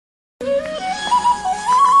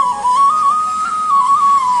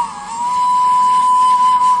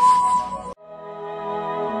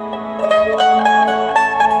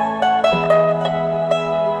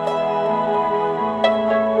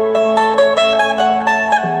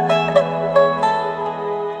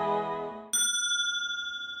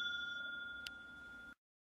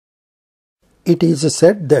It is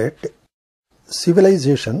said that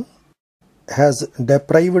civilization has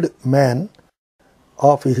deprived man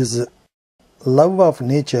of his love of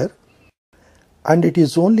nature, and it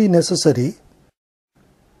is only necessary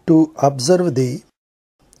to observe the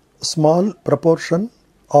small proportion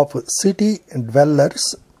of city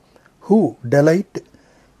dwellers who delight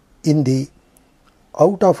in the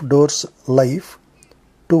out-of-doors life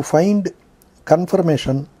to find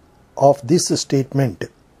confirmation of this statement.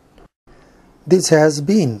 This has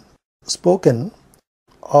been spoken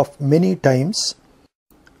of many times,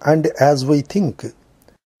 and as we think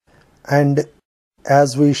and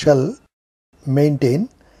as we shall maintain,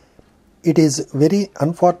 it is very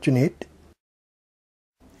unfortunate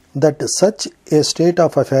that such a state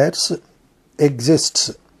of affairs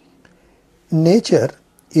exists. Nature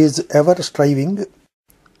is ever striving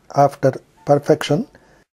after perfection,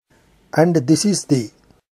 and this is the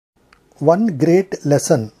one great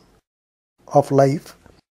lesson of life.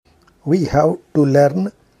 We have to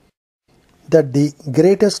learn that the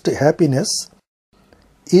greatest happiness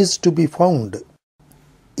is to be found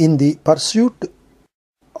in the pursuit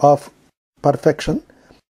of perfection,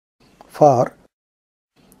 for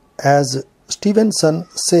as Stevenson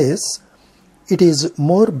says, it is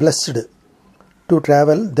more blessed to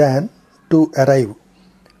travel than to arrive.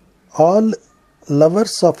 All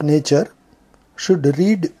lovers of nature should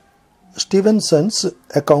read Stevenson's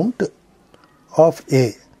account of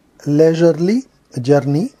a leisurely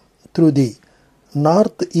journey through the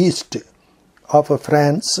northeast of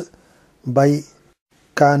France by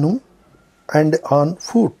canoe and on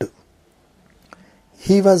foot.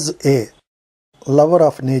 He was a lover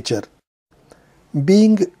of nature.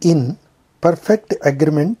 Being in perfect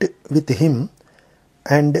agreement with him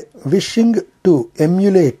and wishing to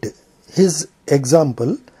emulate his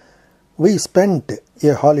example, we spent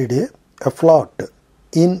a holiday afloat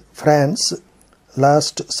in France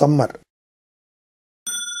last summer.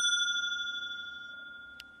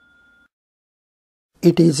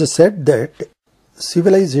 It is said that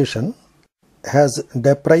civilization has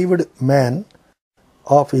deprived man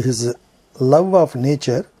of his love of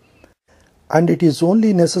nature, and it is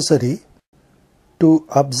only necessary to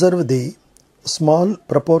observe the small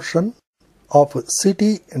proportion of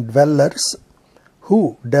city dwellers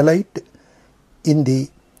who delight in the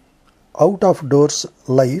out-of-doors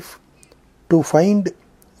life to find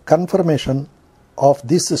confirmation of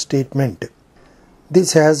this statement.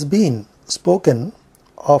 This has been spoken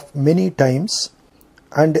of many times,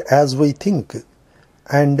 and as we think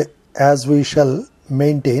and as we shall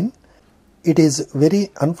maintain, it is very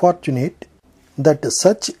unfortunate that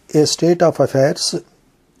such a state of affairs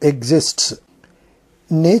exists.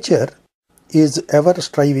 Nature is ever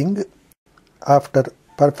striving after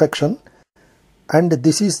perfection, and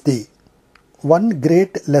this is the one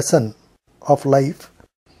great lesson of life.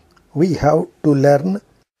 We have to learn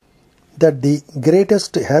that the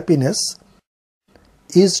greatest happiness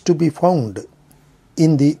is to be found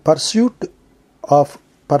in the pursuit of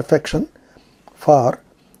perfection, for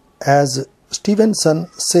as Stevenson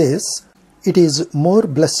says, it is more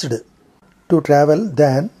blessed to travel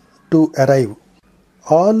than to arrive.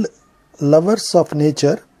 All lovers of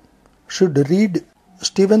nature should read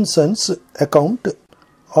Stevenson's account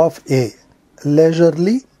of a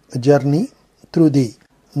leisurely journey through the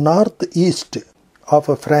northeast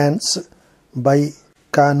of France by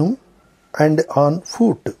canoe and on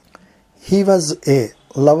foot. He was a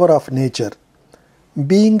lover of nature.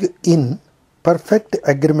 Being in perfect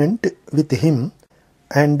agreement with him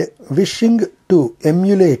and wishing to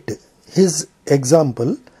emulate his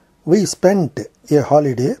example, we spent a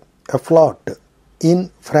holiday afloat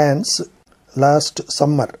in France last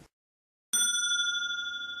summer.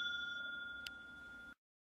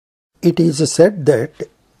 It is said that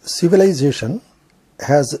civilization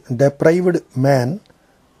has deprived man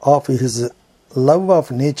of his love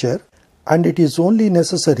of nature, and it is only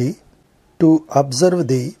necessary to observe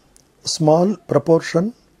the small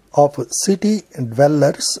proportion of city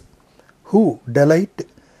dwellers who delight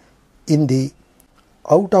in the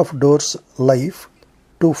out-of-doors life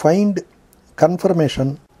to find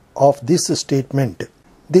confirmation of this statement.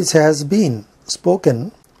 This has been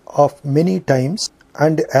spoken of many times,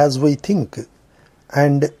 and as we think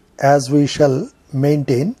and as we shall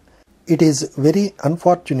maintain, it is very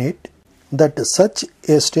unfortunate that such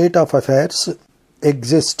a state of affairs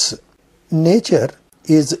exists. Nature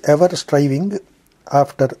is ever striving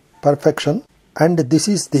after perfection, and this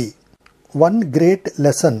is the one great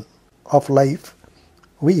lesson of life.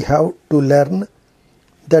 We have to learn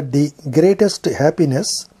that the greatest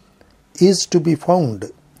happiness is to be found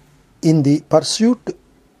in the pursuit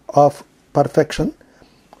of perfection,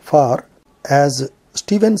 for As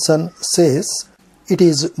Stevenson says, it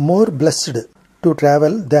is more blessed to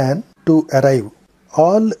travel than to arrive.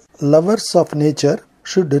 All lovers of nature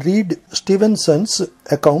should read Stevenson's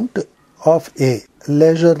account of a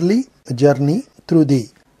leisurely journey through the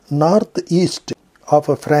northeast of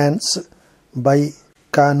France by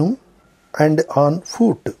canoe and on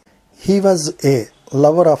foot. He was a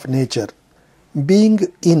lover of nature. Being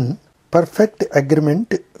in perfect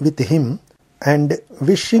agreement with him and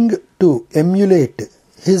wishing to emulate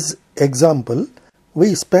his example,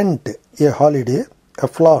 we spent a holiday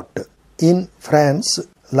afloat in France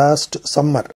last summer.